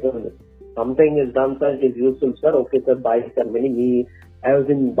work. Something is done, sir, it is useful, sir. Okay, sir, bye, sir. I was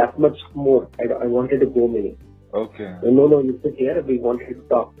in that much more. I wanted to go many. Okay. No, you sit here. We wanted to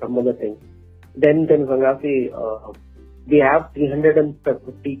talk some other things. Then Sangasi, we have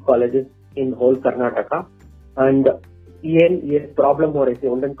 350 colleges in whole Karnataka, and ये problem हो रही थी.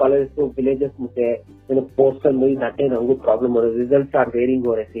 Indian colleges to villages में postal में जाते हैं उनको problem हो रही. Results are varying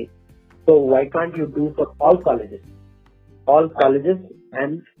हो रही थी. So why can't you do for all colleges? All colleges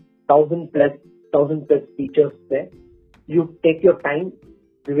and 1,000 plus teachers there. You take your time.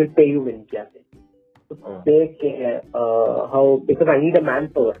 We will pay you in class. How, because I need a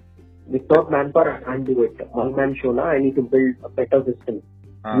manpower. Without manpower, I can't do it. One man show na, I need to build a better system.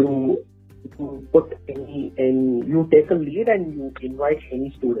 You put you take a lead and you invite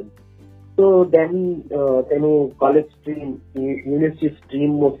any student. So then, college stream, university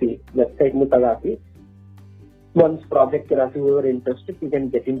stream website में once project kerasi, whoever interested, you can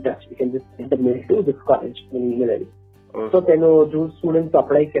get in touch. You can just send a mail to this college in email ID. So then, those students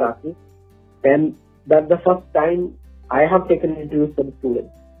apply kerasi, then that's the first time I have taken interviews for the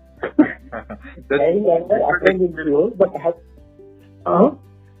students. I never attended interviews, but I have.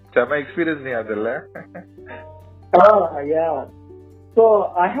 My experience nahi aadalla. Yeah.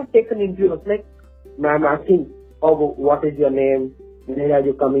 So I have taken interviews. Like, I'm asking, what is your name? Where are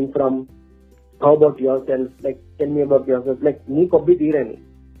you coming from? How about yourself? Like, tell me about yourself. Like, me kabhi di rahe nahi,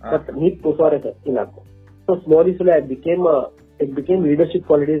 but me pusare hai. So slowly, it became leadership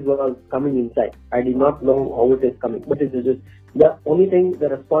qualities were coming inside. I did not know how it is coming, but it is just the only thing, the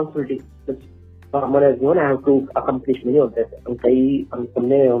responsibility which someone has known, I have to accomplish many of that.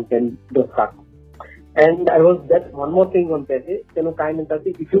 And I was that one more thing on that.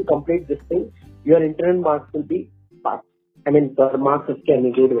 If you complete this thing, your internal marks will be passed. I mean, the marks is can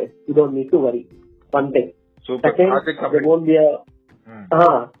be good way. You don't need to worry. One thing. So, second, there won't be a.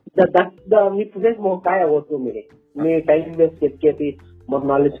 That's the me possess more kaya also many. Me time waste get more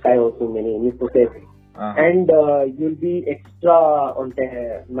knowledge kaya also many. Me possess. And you'll be extra on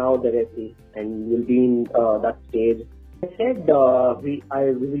the now the recipe, and you'll be in that stage. said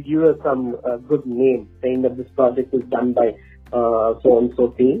I will give you some good name, saying that this project is done by so and so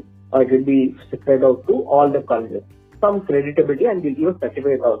team. It will be spread out to all the colleges. Some creditability, and we'll give a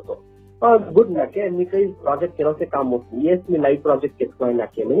certificate also. Good nakke, and we say project kero se kaam hota. Yes, me live project kesko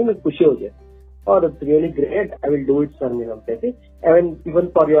nakke. Me खुशी हो जाए. Oh, that's really great. I will do it, sir. And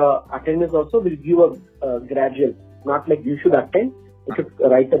even for your attendance also, we'll give a gradual. Not like you should attend. You should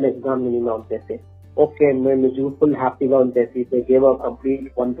write an exam minimum. Okay, I'm full happy about this. They gave a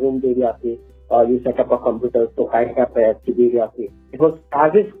complete one room area. You set up a computer, so I have a it was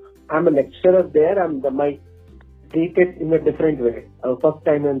as if I'm a lecturer there and my treated in a different way. First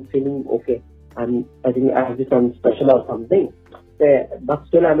time I'm feeling okay. I think as if I'm special or something. But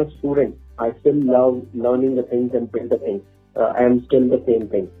still I'm a student. I still love learning the things and build the things. I am still the same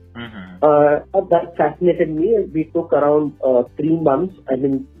thing. That fascinated me. We took around 3 months.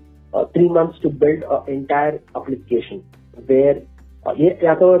 3 months to build an entire application where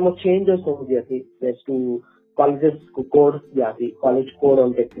changes हो गया थी. There's to colleges code college code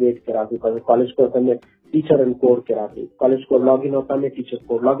on create करा थी. because college code में teacher and code करा थी. college code login होता में teacher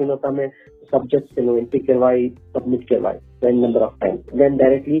code login होता में subjects के entry करवाई submit करवाई n number of times. Then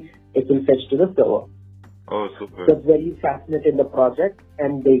directly it will fetch to the server. Oh, super. That's very fascinating the project,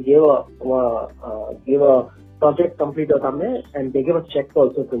 and they gave a project complete होता में, and they gave a check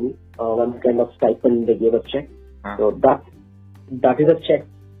also to me. One kind of stipend they gave a check. So that is a check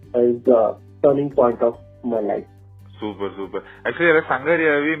is the turning point of my life. Super. Actually,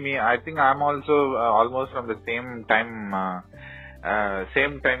 I think I'm also almost from the same time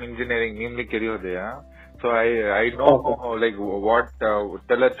engineering, namely career there. So I know like what tell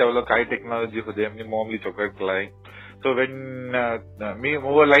high technology ho them normally chocolate like. So when me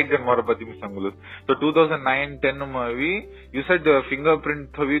over like them more about the so 2009-10 you said the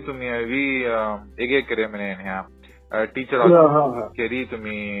fingerprint to me ege kare maine teacher carry to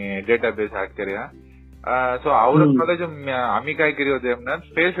me database hack kare. So our college ami kai kari hode amna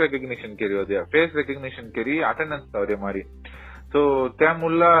face recognition kari hode. Face recognition kari attendance thavre mari. So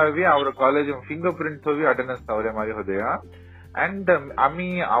Tamulla we our college fingerprint thavi attendance thavre mari hode. And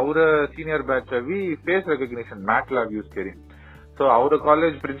ami our senior batch we face recognition MATLAB use kari. So our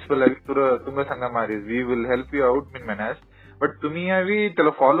college principal tunga sangamari we will help you out min manas. But to me we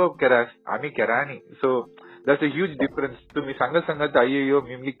tell follow up keras ami kerani. So that's a huge difference. To me sangat ayyo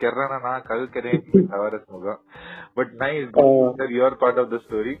mimli kerrana na kal kare avaras muga. But nice that you are part of the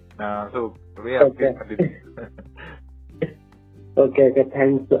story. So we have Okay,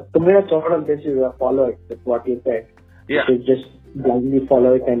 thanks. So my thought on this is follow it. That's what you said. Yeah. You should just blindly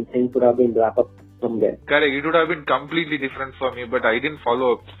follow it and things would have been wrapped up from there. Correct. It would have been completely different for me, but I didn't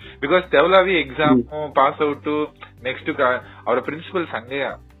follow up. Because Tevlavi exam pass out to next to our principal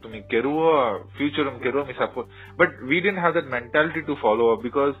Sangaya to me keruwa future keruwa me support. But we didn't have that mentality to follow up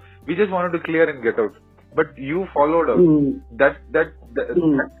because we just wanted to clear and get out. But you followed up. That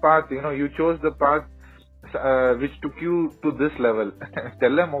path, you chose the path which took you to this level.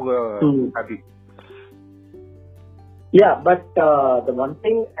 Tell them happy. Yeah, but the one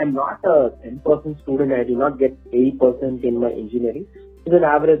thing, I'm not a 10% student. I did not get 80% in my engineering. It's an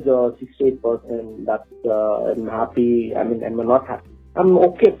average 68%. That's I'm happy. I mean, I'm not happy. I'm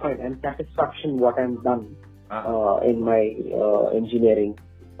okay, fine. I'm satisfaction what I'm done in my engineering.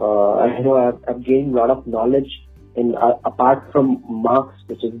 I know I've gained a lot of knowledge in apart from marks,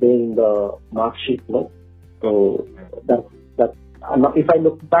 which is there in the mark sheet. No, so that if I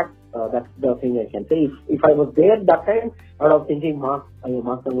look back. That's the thing I can say. If I was there that time, I was thinking marks I'm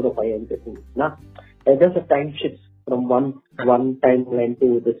going to find everything. Nah, there's a time shift from one timeline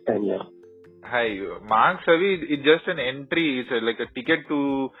to this timeline. Hi, marks it's just an entry. It's like a ticket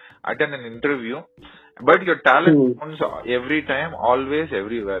to attend an interview. But your talent counts every time, always,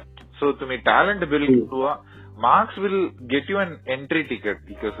 everywhere. So to me, talent will marks will get you an entry ticket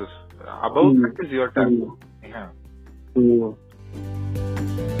because above that is your talent. Yeah.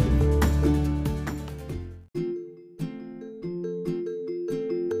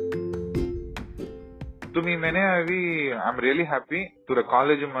 To me, I'm really happy to the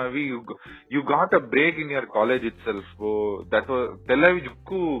college. You got a break in your college itself. So that was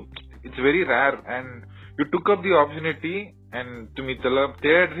it's very rare, and you took up the opportunity. And to me, to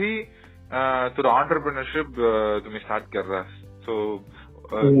the entrepreneurship, to me start karra. So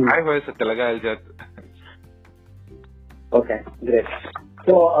I was a Telaga Aljat. Okay, great.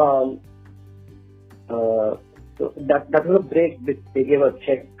 So that was a break. They gave a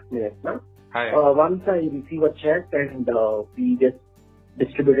check. Once I receive a check and we just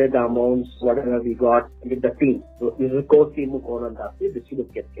distributed the amounts, whatever we got with the team. So this is a core team who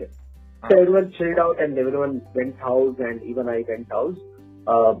distribute check. So everyone chilled out and everyone went house and even I went house.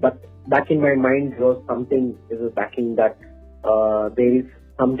 But back in my mind there was something backing that there is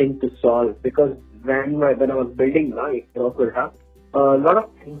something to solve, because when I was building a lot of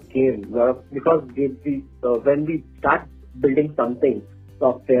things came. Because when we start building something,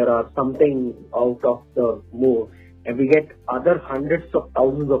 software or something out of the move, and we get other hundreds of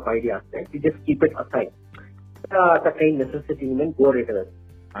thousands of ideas, right? We just keep it aside. The kind necessity and go later.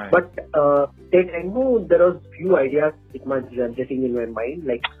 But I know there was few ideas it was generating in my mind,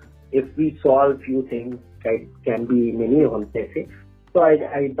 like if we solve few things, it can be many on say. So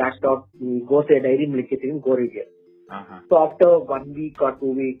I backed off, go say diary and go read it. So after 1 week or 2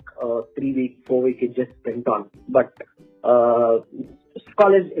 weeks, 3 weeks, 4 weeks, it just went on. But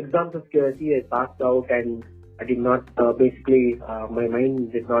college exams of QSC, I passed out and I did not, my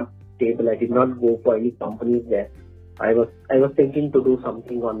mind did not stable. I did not go for any companies there. I was thinking to do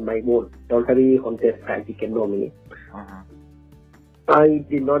something on my own. Totally on their strategy can know me. I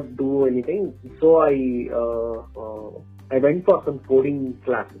did not do anything. So I went for some coding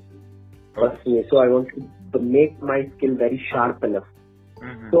classes. Personally. So I wanted to make my skill very sharp enough.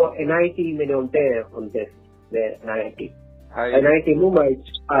 So NIT on this NIT. NIT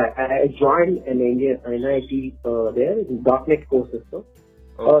I joined an NIT there in .NET courses. So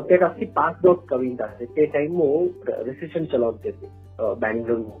that actually passed out Kavinda. At that time recession chalog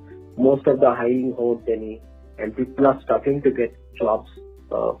Bangalore. Most of the hiring holds and people are starting to get jobs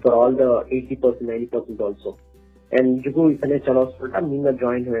for all the 80%, 90% also. And Jugu is a chalo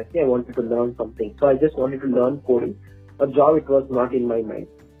joined I wanted to learn something. So I just wanted to learn coding. A job it was not in my mind.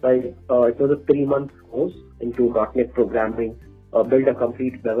 So it was a 3-month course into .NET programming, build a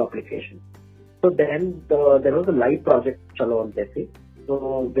complete web application. So then there was a live project chalo on Desi.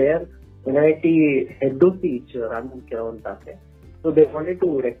 So where NIT head to each run so they wanted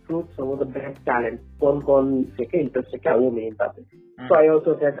to recruit some of the best talent. Interest so I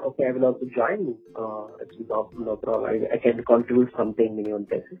also said, okay, I will also join. It's no problem. I can contribute something on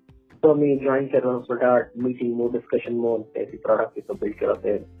this. So me join meeting more, discussion more, product is a build.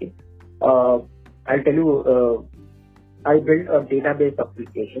 I'll tell you, I built a database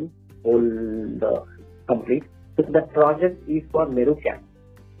application, whole complete. So the project is for Merucap.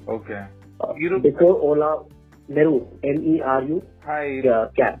 Okay. Before Ola, Meru, Meru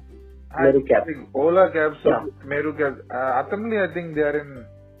Cab. Merucap. Ola cabs, Merucap. Ultimately, I think they are in.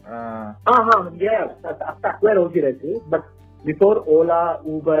 Yeah. But before Ola,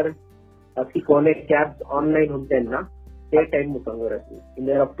 Uber, connect cabs online hunte na, they time in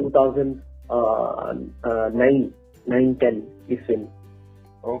the year of 2009, 10 is when.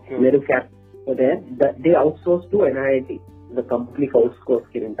 Okay. Merucap. So there, they outsourced to NIT. The company outsourced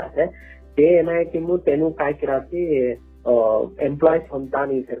kirinta hai. They NIT mu tenu kai kirate employees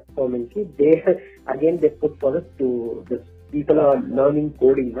Hontani performance. They again they put for us to the people are learning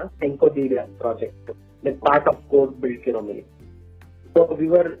coding na Senko project. The part of code build kiromini. So we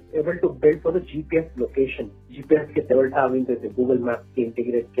were able to build for the GPS location. GPS ke several having the Google Maps ke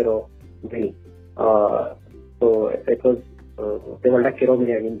integrate kiro many. So it was several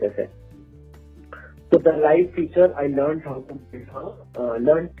kiromini again this. So the live feature I learned how to build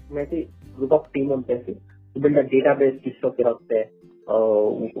learned maybe group of team on this. To build a database,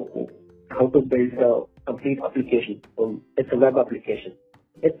 how to build a complete application. It's a web application.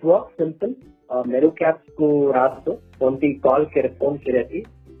 It works simple. Merucap ko rasto, konti call kere phone kere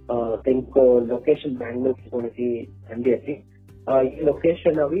tinko location Bangalore ki MDSC.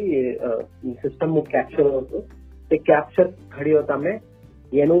 Location avi system mu capture hoto. Te capture khadi hota mein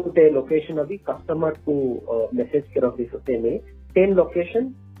yenu te location avi customer ko message kero di sote mein 10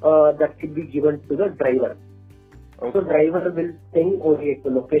 location that could be given to the driver. Okay. So driver will think only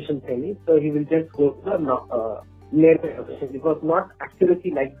the location thing. So he will just go to the nearby location because not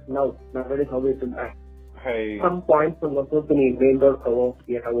accuracy like now. Nowadays how it is. Hey. Some points on the company vendor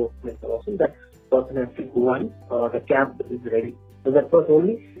that person has to go on. The cab is ready. So that was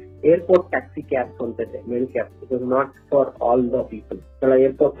only airport taxi cabs on that day, mail cabs. It was not for all the people. So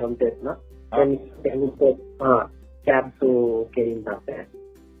airport on that na. Then cabs to carrying that.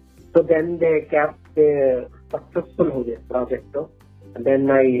 So then the cab successful ho this project. And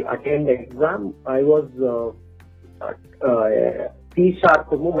then I attended the exam. I was C#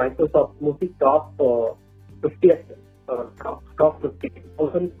 Microsoft top 50th top 50.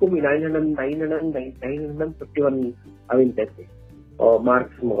 951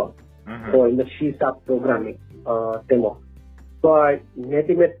 marks more. So in the C# programming demo. So I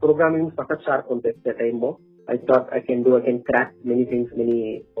native programming such sharp on that time. I thought I can crack many things,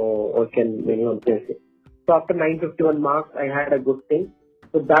 many on this. So after 951 marks, I had a good thing.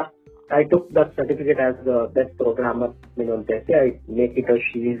 So that I took that certificate as the best programmer. I make it a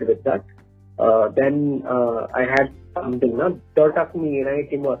series with that. Then I had something. Me,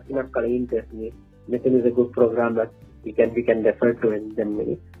 team was Mithuun is a good programmer. We can refer to him.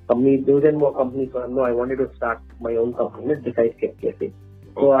 Then company, more companies. No, I wanted to start my own company. Besides KFC.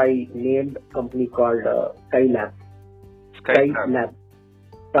 So I named a company called Skylab. Skylab.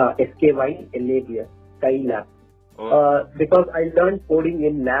 SKYLAB. Skylab. Because I learned coding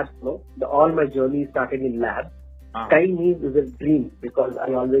in labs. All my journey started in labs. Sky means is a dream because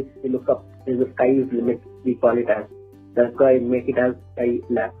I always look up. The sky is limit. We call it as. That's why I make it as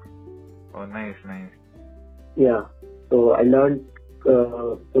Skylab. Oh, nice. Yeah. So I learned.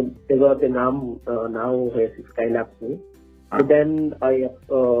 So there was a name now Skylab. So then I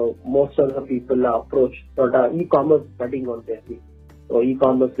most of the people approach sort of e-commerce studying on this. So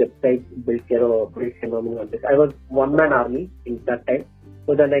e-commerce websites built phenomenon on this. I was one-man army in that time.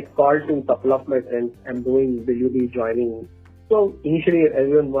 So then I called to a couple of my friends. I'm doing. Will you be joining? So initially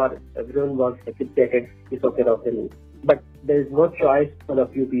everyone was hesitated. It's okay, but there is no choice for a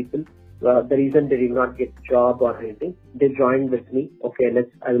few people. The reason they did not get job or anything, they joined with me. Okay,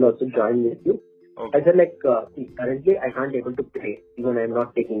 I will also join with you. Okay. I said currently I can't able to pay, even I'm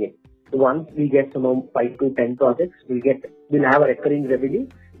not taking it. So once we get some 5 to 10 projects, we'll have a recurring revenue.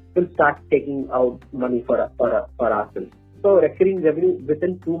 We'll start taking out money for ourselves. So recurring revenue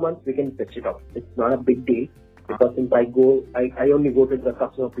within 2 months we can fetch it off. It's not a big deal because since I only go to the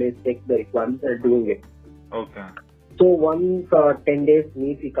customer place, take the requirements and doing it. Okay. So once 10 days,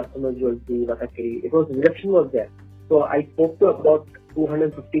 meet the customers will see it was rejection was there. So I spoke to about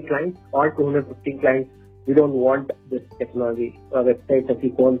 250 clients. All 250 clients, we don't want this technology. Websites of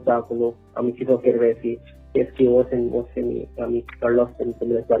the SKOs and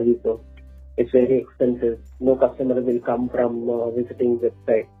similar services. It's very expensive. No customer will come from visiting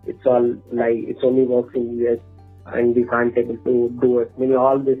website. It's all lie. It only works in US and we can't able to do it.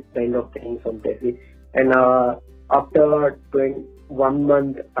 All this kind of things from Tesla. And after 1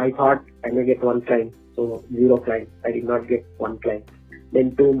 month, I thought I may get one client. So 0 clients. I did not get one client.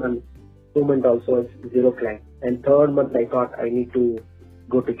 Then 2 months also it's 0 clients. And 3rd month I thought I need to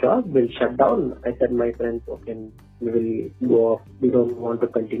go to job. We'll shut down. I said my friends, okay, we will go off. We don't want to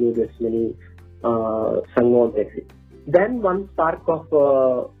continue this many Sangha exit. Then one spark of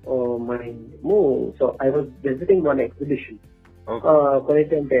my move. So I was visiting one exhibition. Okay.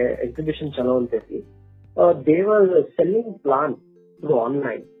 Exhibition they were selling plants through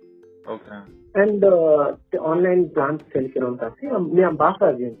online. Okay. And the online plants sell is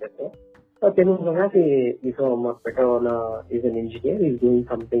an engineer, he's doing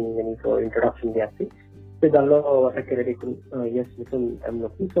something and so introduction yes, Mithuun, I'm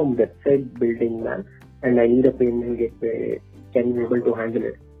looking from website building man and I need a payment gateway. Can you be able to handle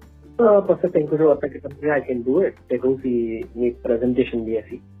it? I can do it. They don't see need presentation we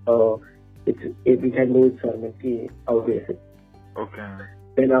can do it sir. How do you say? Okay.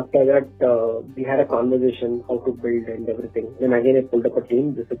 Then after that, we had a conversation how to build and everything. Then again, I pulled up a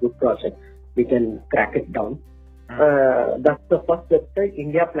team. This is a good project. We can crack it down. That's the first website,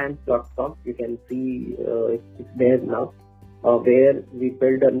 indiaplants.com. You can see it's there now, where we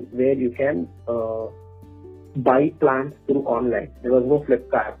build where you can buy plants through online. There was no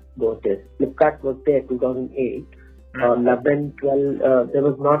Flipkart those days. Flipkart was there 2008. 11, 12, there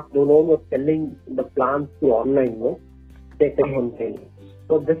was no one was selling the plants through online, no? Take one thing.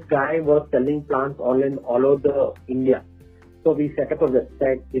 So this guy was selling plants online all over India. So we set up a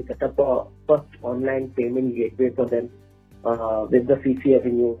website, we set up a first online payment gateway for them with the CC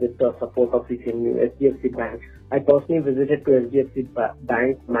Avenue, with the support of CC Avenue, SDFC Bank. I personally visited to SDFC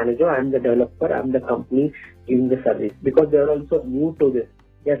Bank manager. I am the developer, I am the company giving the service because they are also new to this.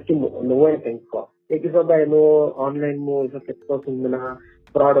 You have to know anything for. Take it by no online more, is a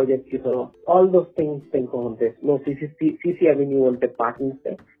fraud all those things think on this. No CC Avenue on the partners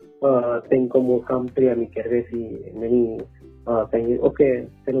think more come to many things. Okay,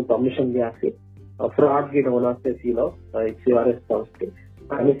 then permission fraud get on us, it's your responsibility.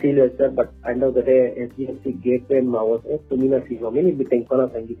 I'm a serious sir, but end of the day, SDFC gateway was to me be think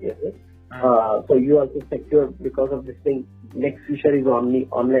so you also secure because of this thing. Next future is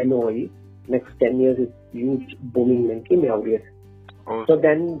online OE. Next 10 years is huge booming obvious. So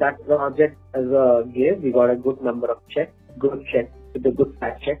then that project as a gave, we got a good number of checks, good check with a good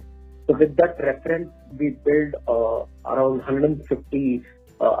fact check. So with that reference, we build around 150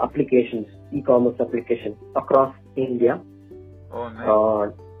 applications, e-commerce applications across India. Oh,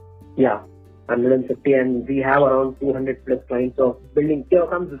 nice. Yeah, 150, and we have around 200 plus clients of building. Here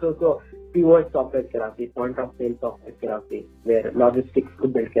comes also POS software करा थी, point of sale software करा थी, where logistics को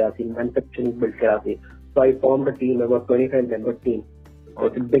build करा थी, manufacturing build करा थी. So I formed a team, about 25-member team. So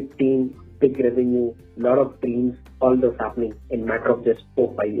it's a big team, big revenue, lot of dreams, all those happening in matter of just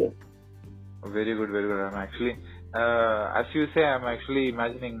 4-5 years. Very good, very good. I'm actually, as you say, I'm actually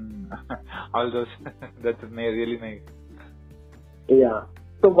imagining all those. That's really nice. Yeah.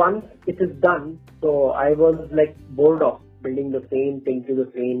 So once it is done, so I was like bored of building the same thing to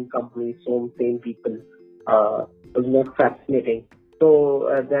the same company, same people. It was not fascinating. So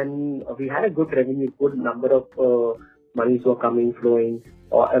then we had a good revenue, good number of monies were coming, flowing,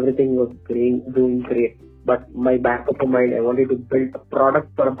 or everything was doing great. But my back of my mind, I wanted to build a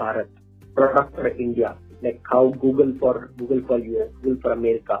product for Bharat, product for India, like how Google for US, Google for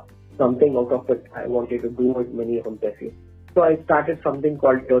America, something out of it. I wanted to do it many of them. So I started something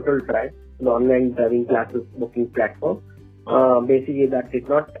called Turtle Drive, an online driving classes booking platform. Basically, that did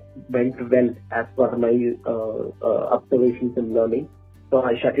not went well as per my observations and learning. So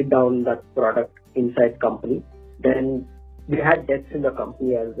I shut it down, that product inside company. Then we had debts in the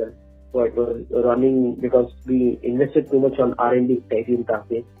company as well. So it was running because we invested too much on R&D in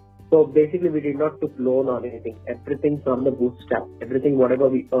Tafe. So basically, we did not took loan or anything. Everything from the bootstrap. Everything, whatever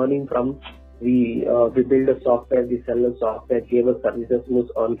we earning from, we build a software, we sell a software, gave us services, was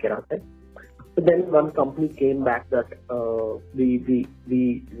earn karate. So then one company came back that we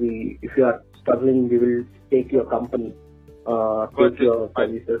if you are struggling, we will take your company, take your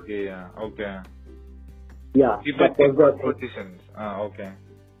services. Okay, yeah, okay. Yeah, that was the positions. Okay.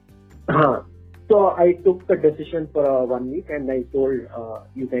 So I took the decision for 1 week and I told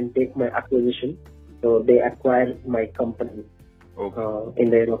you can take my acquisition. So they acquired my company. Okay. In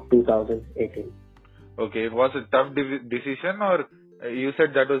the year of 2018. Okay, it was a tough decision, or you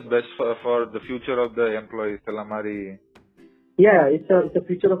said that was best for the future of the employees, Talamari? Yeah, it's a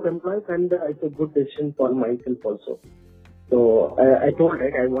future of employees and it's a good decision for myself also. So I told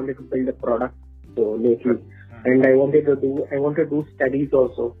I wanted to build a product so lately, and I wanted to do studies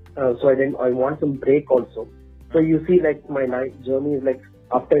also. So I want some break also. So you see, like my life journey is like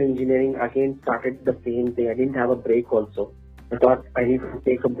after engineering again started the same thing. I didn't have a break also. I thought I need to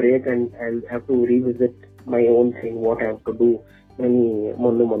take a break and I'll have to revisit my own thing, what I have to do many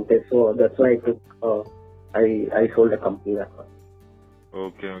months. So that's why I took, I sold the company that one.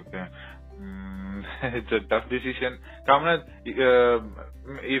 Okay. It's a tough decision. Kamnath,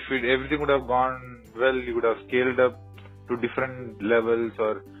 if everything would have gone well, you would have scaled up to different levels,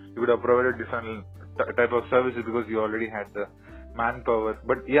 or you would have provided different type of services because you already had the manpower.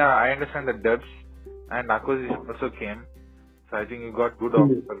 But yeah, I understand the debts and acquisition also came. So I think you got good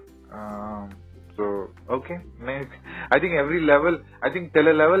offer. So okay, next. I think every level. I think tell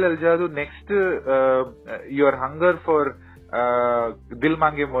a level Aljadu next. Your hunger for dil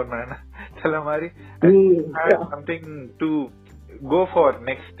mange morna Talamari. Had something to go for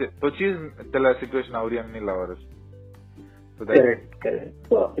next. So choose tell a situation auriyanni lovers. So correct.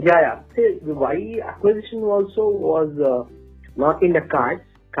 So yeah. See, why acquisition also was not in the cards.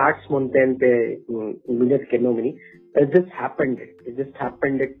 Cards Muddan pe minutes kenomini. It just happened.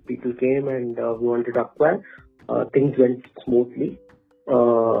 People came and we wanted to acquire. Things went smoothly.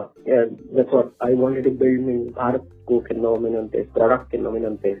 Yeah, that's what I wanted to build in Bharat ko phenomenon, product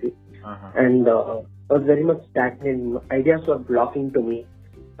phenomenon. And I was very much stagnant. Ideas were blocking to me.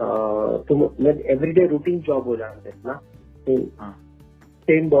 Everyday routine job ho jata hai, na?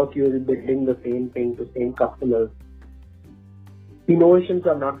 Same boss, you will be building the same thing to same customers. Innovations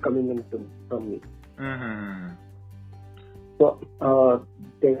are not coming in from me. So, I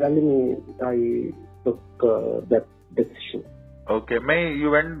took that decision. Okay.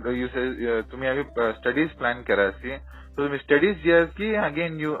 You said तुम्ही अभी studies plan करा सी. So तुम्ही studies years की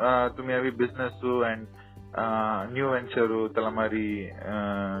again you तुम्ही अभी business and new venture तलामारी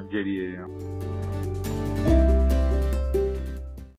JD है.